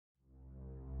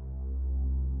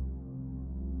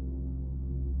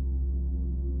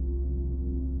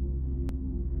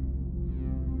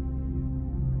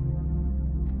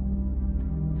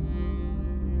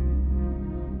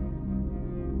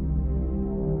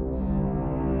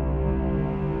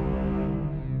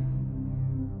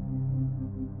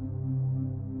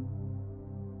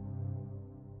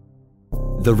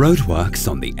The roadworks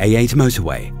on the A8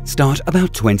 motorway start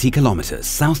about 20 kilometers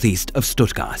southeast of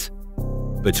Stuttgart.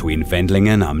 Between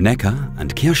Wendlingen am Neckar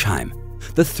and Kirchheim,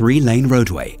 the 3-lane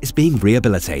roadway is being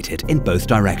rehabilitated in both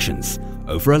directions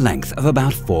over a length of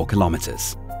about 4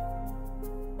 kilometers.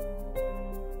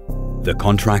 The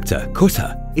contractor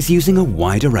Kutter is using a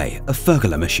wide array of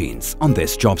Vögele machines on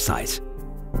this job site.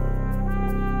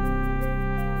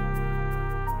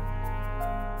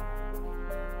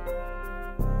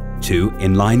 Two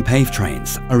inline pave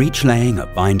trains are each laying a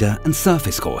binder and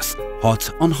surface course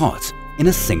hot on hot in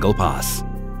a single pass.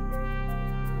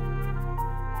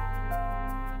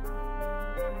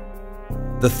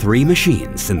 The 3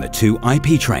 machines in the 2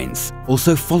 IP trains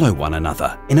also follow one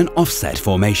another in an offset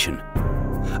formation,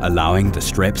 allowing the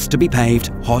strips to be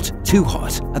paved hot to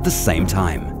hot at the same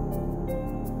time.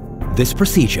 This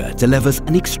procedure delivers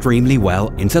an extremely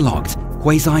well interlocked,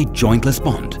 quasi-jointless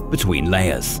bond between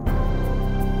layers.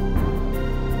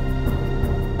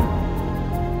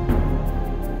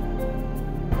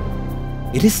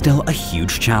 It is still a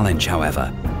huge challenge,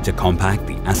 however, to compact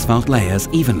the asphalt layers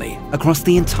evenly across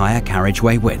the entire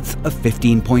carriageway width of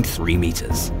 15.3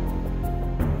 meters.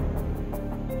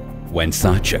 When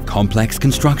such a complex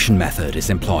construction method is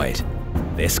employed,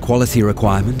 this quality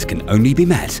requirement can only be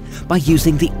met by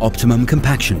using the optimum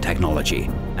compaction technology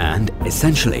and,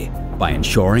 essentially, by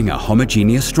ensuring a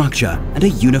homogeneous structure and a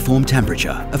uniform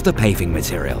temperature of the paving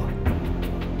material.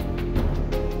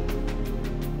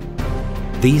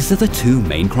 These are the 2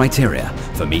 main criteria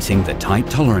for meeting the tight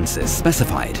tolerances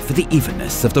specified for the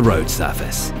evenness of the road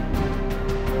surface.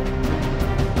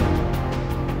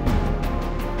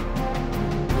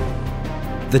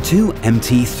 The 2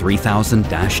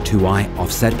 MT3000-2i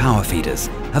offset power feeders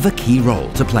have a key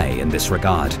role to play in this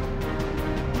regard.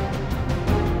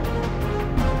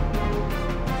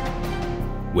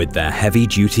 With their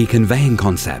heavy-duty conveying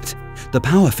concept, the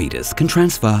power feeders can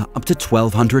transfer up to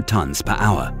 1,200 tons per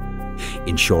hour,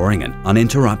 ensuring an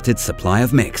uninterrupted supply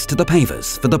of mix to the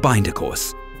pavers for the binder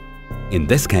course. In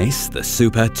this case, the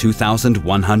Super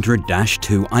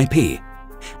 2100-2 IP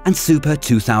and Super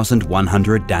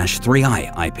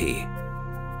 2100-3i IP.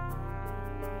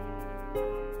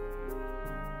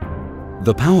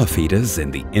 The power feeders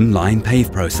in the inline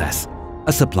pave process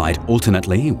are supplied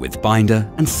alternately with binder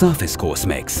and surface course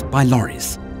mix by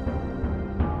lorries.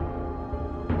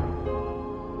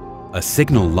 A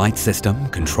signal light system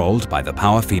controlled by the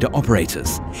power feeder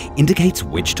operators indicates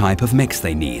which type of mix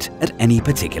they need at any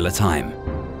particular time.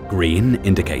 Green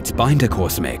indicates binder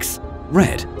course mix,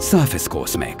 red surface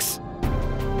course mix.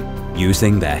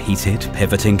 Using their heated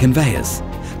pivoting conveyors,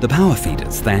 the power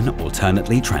feeders then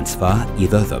alternately transfer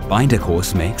either the binder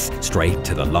course mix straight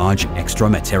to the large extra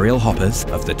material hoppers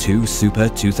of the 2 Super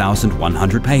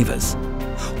 2100 pavers,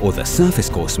 or the surface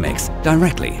course mix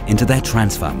directly into their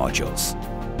transfer modules.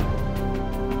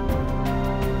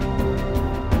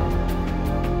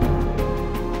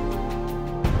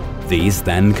 These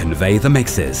then convey the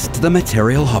mixes to the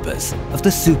material hoppers of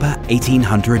the Super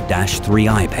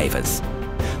 1800-3i pavers,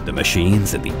 the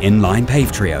machines in the inline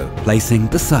pave trio placing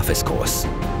the surface course.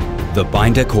 The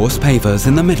binder course pavers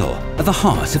in the middle are the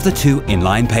heart of the 2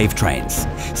 inline pave trains,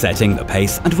 setting the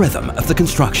pace and rhythm of the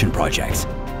construction project.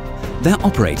 Their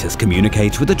operators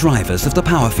communicate with the drivers of the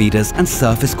power feeders and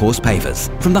surface course pavers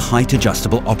from the height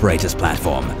adjustable operators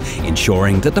platform,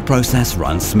 ensuring that the process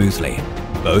runs smoothly.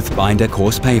 Both binder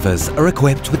course pavers are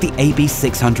equipped with the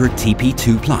AB600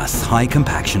 TP2 Plus high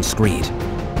compaction screed.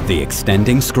 The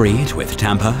extending screed with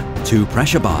tamper, 2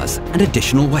 pressure bars and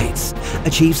additional weights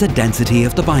achieves a density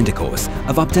of the binder course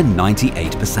of up to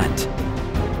 98%.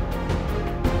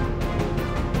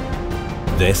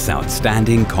 This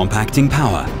outstanding compacting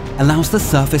power allows the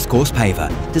surface course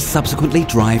paver to subsequently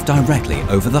drive directly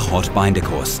over the hot binder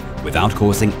course without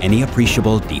causing any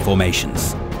appreciable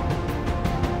deformations.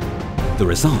 The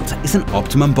result is an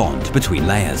optimum bond between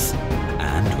layers,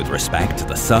 and with respect to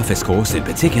the surface course in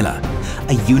particular,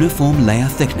 a uniform layer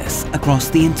thickness across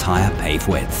the entire pave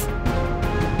width.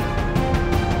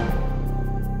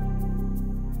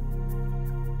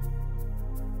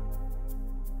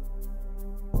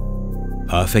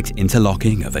 Perfect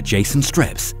interlocking of adjacent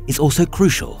strips is also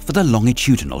crucial for the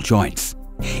longitudinal joints,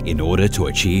 in order to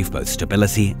achieve both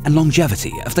stability and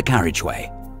longevity of the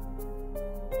carriageway.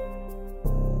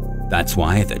 That's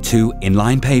why the 2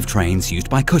 inline pave trains used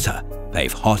by Kutter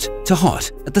pave hot to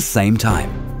hot at the same time.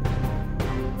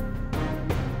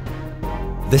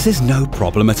 This is no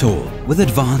problem at all with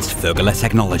advanced Vögele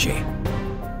technology,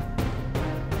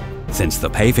 since the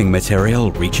paving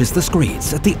material reaches the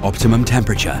screeds at the optimum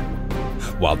temperature.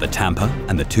 while the tamper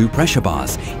and the two pressure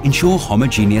bars ensure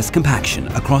homogeneous compaction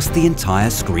across the entire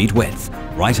screed width,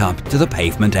 right up to the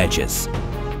pavement edges.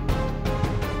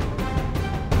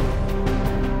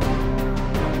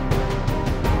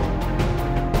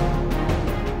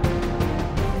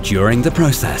 During the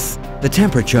process, the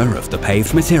temperature of the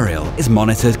paved material is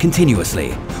monitored continuously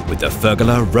with the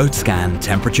Vögele Road Scan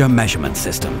temperature measurement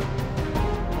system.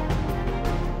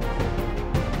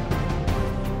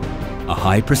 A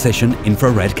high-precision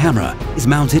infrared camera is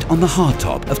mounted on the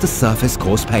hardtop of the surface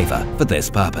course paver for this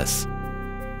purpose.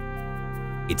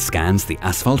 It scans the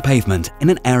asphalt pavement in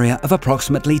an area of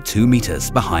approximately 2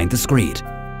 meters behind the screed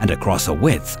and across a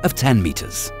width of 10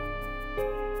 meters.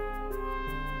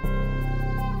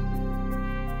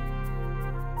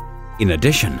 In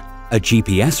addition, a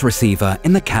GPS receiver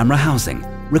in the camera housing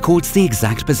records the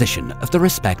exact position of the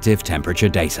respective temperature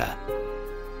data.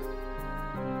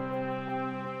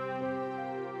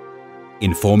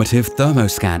 Informative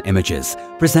thermoscan images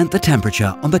present the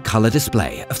temperature on the color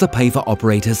display of the paver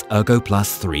operator's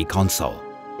ErgoPlus 3 console.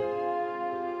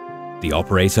 The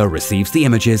operator receives the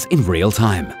images in real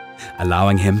time,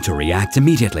 allowing him to react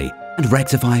immediately and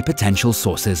rectify potential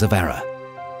sources of error.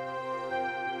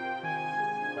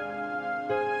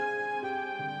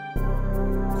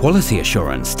 Quality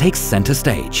assurance takes center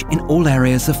stage in all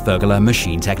areas of Vögele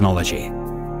machine technology.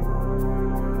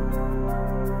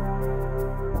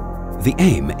 The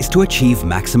aim is to achieve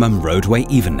maximum roadway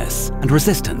evenness and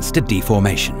resistance to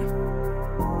deformation.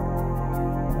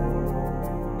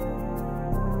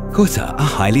 Kutter are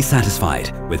highly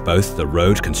satisfied with both the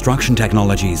road construction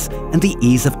technologies and the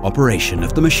ease of operation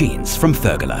of the machines from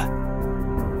Vögele.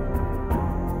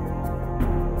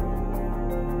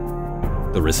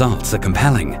 The results are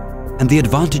compelling, and the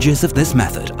advantages of this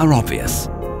method are obvious.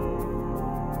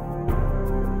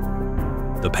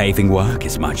 The paving work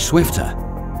is much swifter,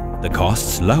 the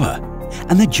costs lower,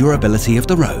 and the durability of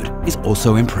the road is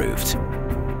also improved.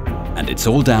 And it's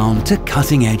all down to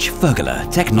cutting-edge Vögele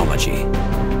technology.